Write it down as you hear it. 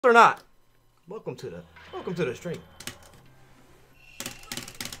or not. Welcome to the stream.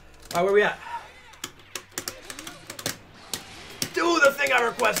 Alright, where we at? Do the thing I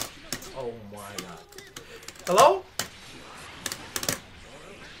request. Oh my god. Hello?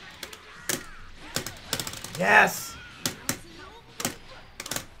 Yes.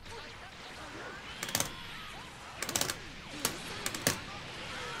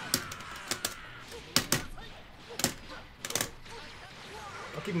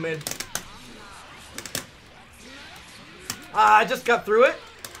 I'll keep him in. I just got through it.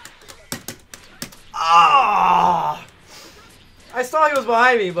 Ah! I saw he was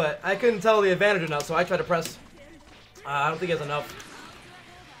behind me, but I couldn't tell the advantage or not, so I tried to press. I don't think he has enough.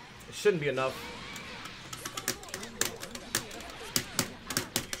 It shouldn't be enough.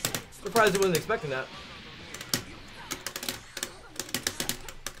 Surprised he wasn't expecting that.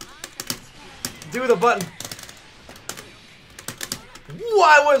 Do the button.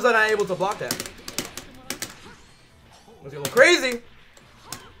 Why was I not able to block that? Was he a little crazy?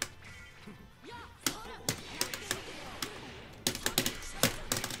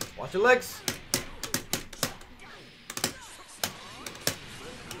 Watch your legs.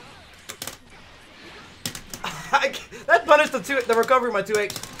 That punished the recovery of my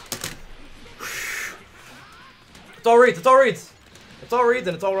 2H. It's all reads. It's all reads. It's all reads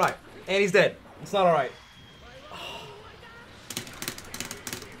and it's all right. And he's dead. It's not all right.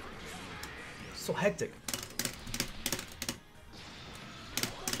 So hectic.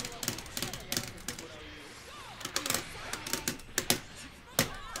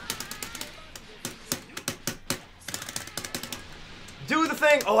 Do the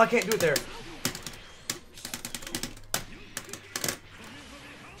thing. Oh, I can't do it there.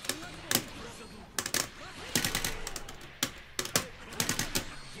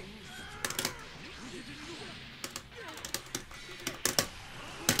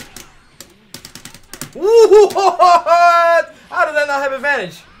 What? How did that not have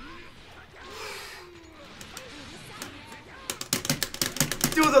advantage?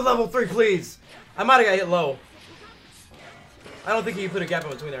 Do the level 3, please. I might have got hit low. I don't think he put a gap in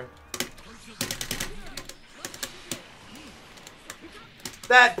between there.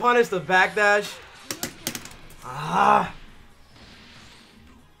 That punished the backdash. Ah.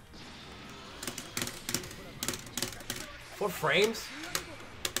 4 frames?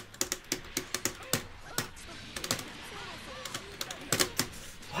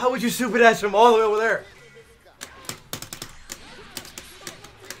 How would you super dash from all the way over there?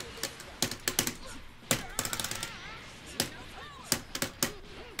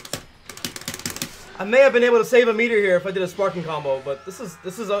 I may have been able to save a meter here if I did a sparking combo, but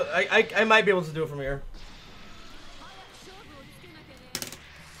I might be able to do it from here.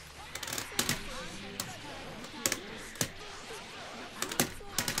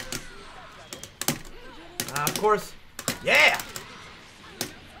 Of course. Yeah!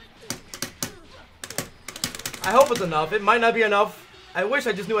 I hope it's enough. It might not be enough. I wish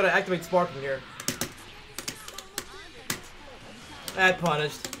I just knew how to activate sparking here. That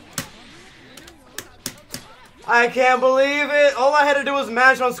punished. I can't believe it. All I had to do was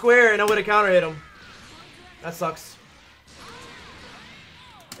mash on square and I would have counter hit him. That sucks.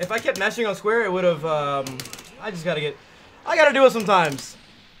 If I kept mashing on square, it would have, I gotta do it sometimes.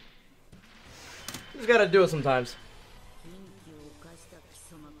 Just gotta do it sometimes.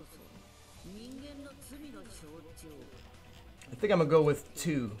 I think I'm gonna go with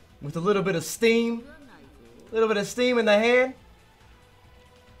 2. With a little bit of steam. A little bit of steam in the hand.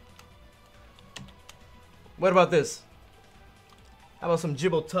 What about this? How about some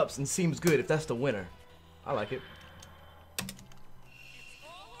Jibble Tups and seems good if that's the winner? I like it.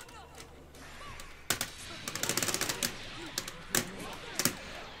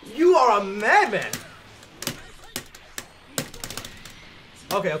 You are a madman!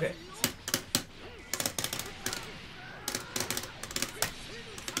 Okay, okay.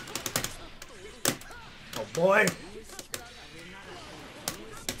 Oh boy.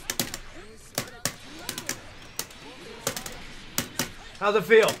 How's it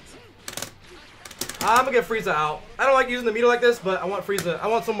feel? I'm gonna get Frieza out. I don't like using the meter like this, but I want Frieza. I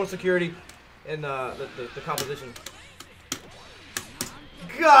want some more security in the composition.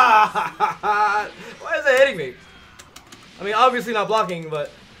 God! Why is it hitting me? I mean, obviously not blocking, but...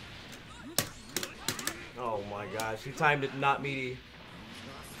 Oh my gosh, he timed it not meaty.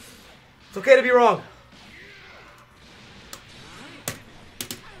 It's okay to be wrong.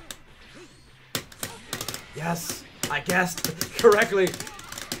 Yes, I guessed correctly.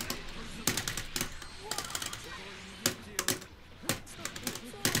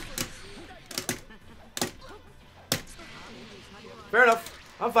 Fair enough.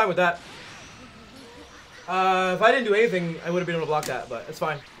 I'm I'm fine with that. If I didn't do anything, I would have been able to block that, but it's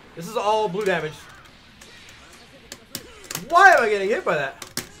fine. This is all blue damage. Why am I getting hit by that?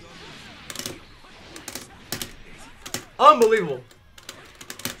 Unbelievable.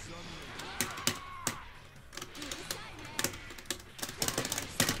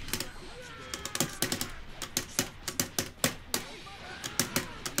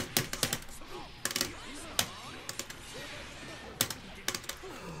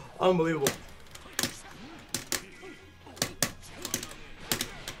 Unbelievable.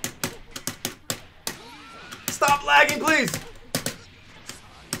 Stop lagging, please.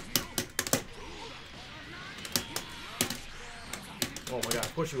 Oh my god,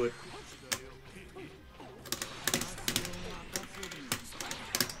 of course you would.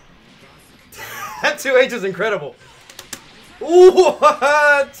 That 2H is incredible.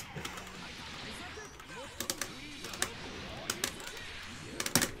 What?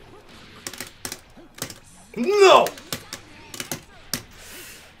 No.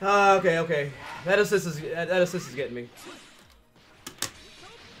 Okay, okay. That assist is getting me.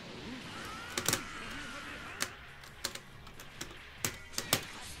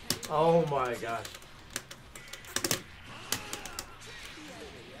 Oh my gosh.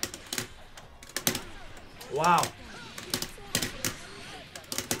 Wow.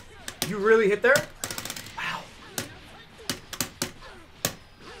 You really hit there? Wow.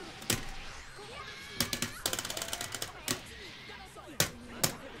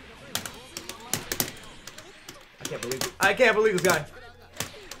 I can't believe this guy.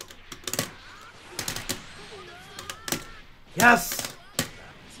 Yes.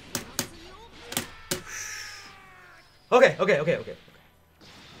 Okay, okay, okay, okay.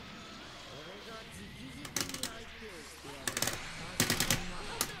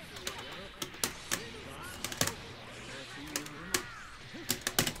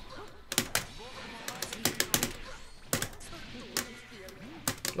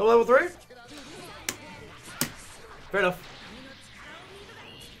 No level 3? Fair enough.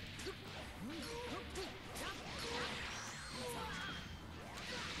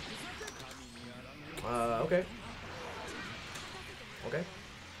 Okay. Okay.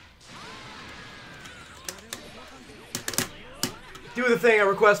 Do the thing I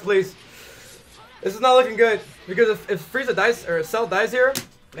request, please. This is not looking good. Because if Frieza dies, or Cell dies here,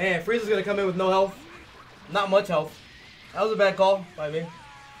 man, Frieza's gonna come in with no health. Not much health. That was a bad call by me.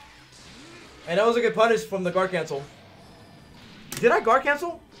 And that was a good punish from the guard cancel. Did I guard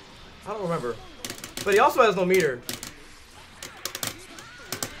cancel? I don't remember. But he also has no meter.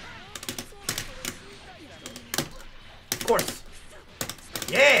 Of course.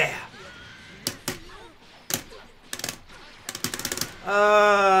 Yeah!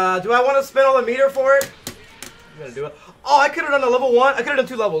 Do I want to spend all the meter for it? I'm gonna do it. Oh, I could have done a level 1. I could have done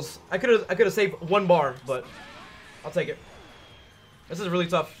 2 levels. I could have saved 1 bar, but I'll take it. This is really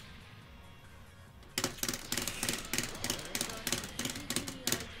tough.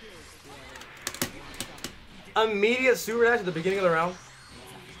 Immediate super dash at the beginning of the round.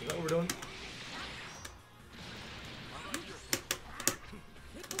 Is that what we're doing?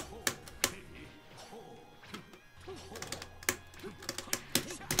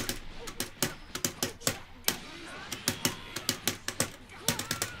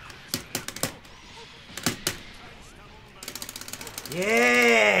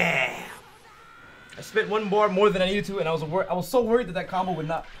 Yeah! I spent 1 bar more than I needed to, and I was so worried that combo would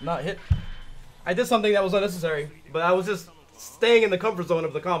not hit. I did something that was unnecessary, but I was just staying in the comfort zone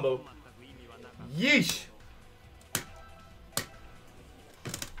of the combo. Yeesh!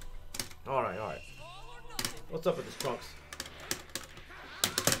 Alright, alright. What's up with this Trunks?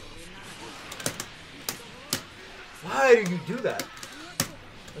 Why do you do that?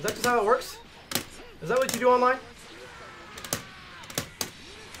 Is that just how it works? Is that what you do online?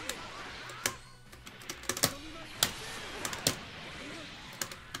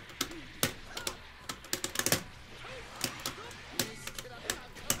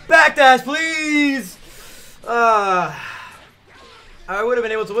 Backdash, please! I would have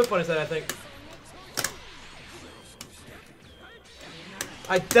been able to whip punish that, I think.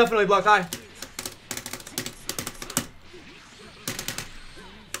 I definitely blocked high.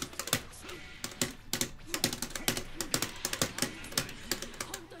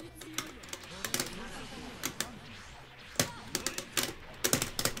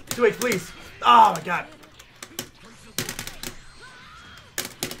 Wait, please. Oh my god.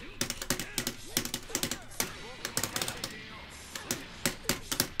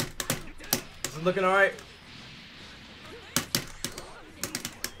 This is looking alright.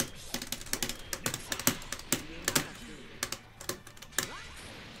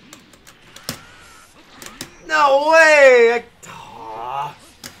 No way! Oh,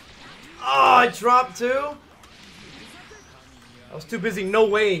 I dropped too? I was too busy no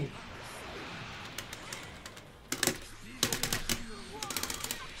way.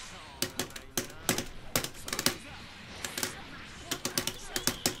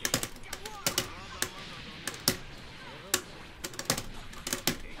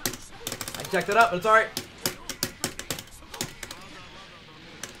 I jacked it up, but it's alright.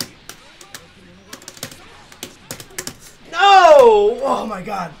 No! Oh my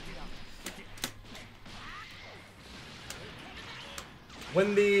god.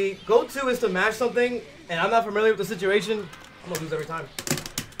 When the go-to is to mash something, and I'm not familiar with the situation, I'm gonna lose every time.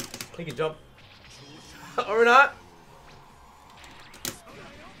 He can jump. Or not.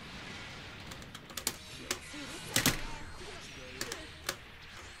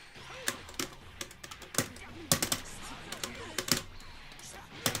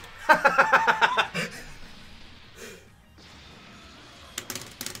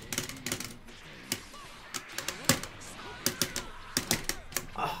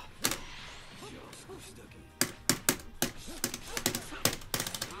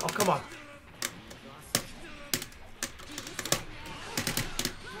 Oh, come on.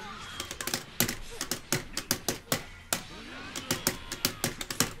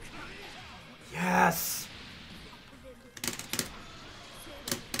 Yes.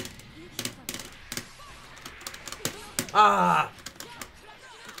 Ah.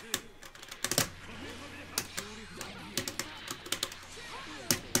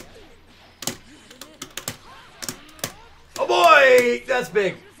 Oh boy, that's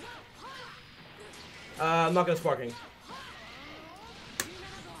big. I'm not gonna sparking.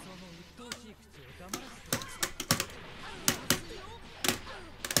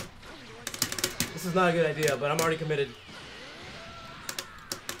 This is not a good idea, but I'm already committed.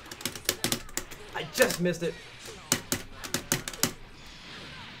 I just missed it.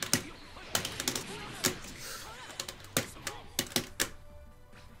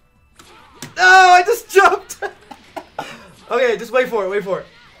 No, I just jumped. Okay, just wait for it, wait for it.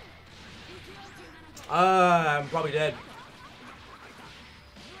 I'm probably dead.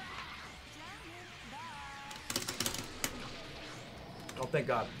 Oh, thank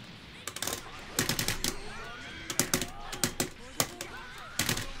God.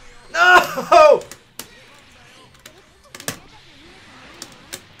 No!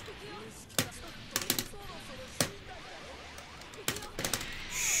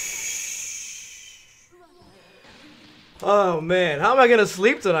 Oh man, how am I gonna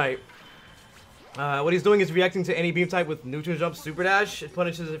sleep tonight? What he's doing is reacting to any beam type with neutral jump super dash. It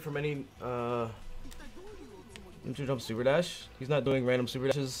punishes it from any neutral jump super dash. He's not doing random super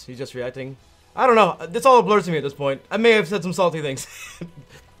dashes. He's just reacting. I don't know. It's all a blur to me at this point. I may have said some salty things.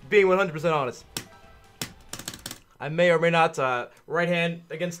 Being 100% honest. I may or may not right hand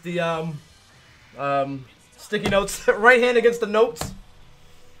against the sticky notes. Right hand against the notes.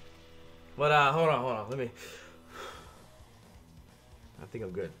 But hold on. Let me. I think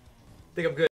I'm good.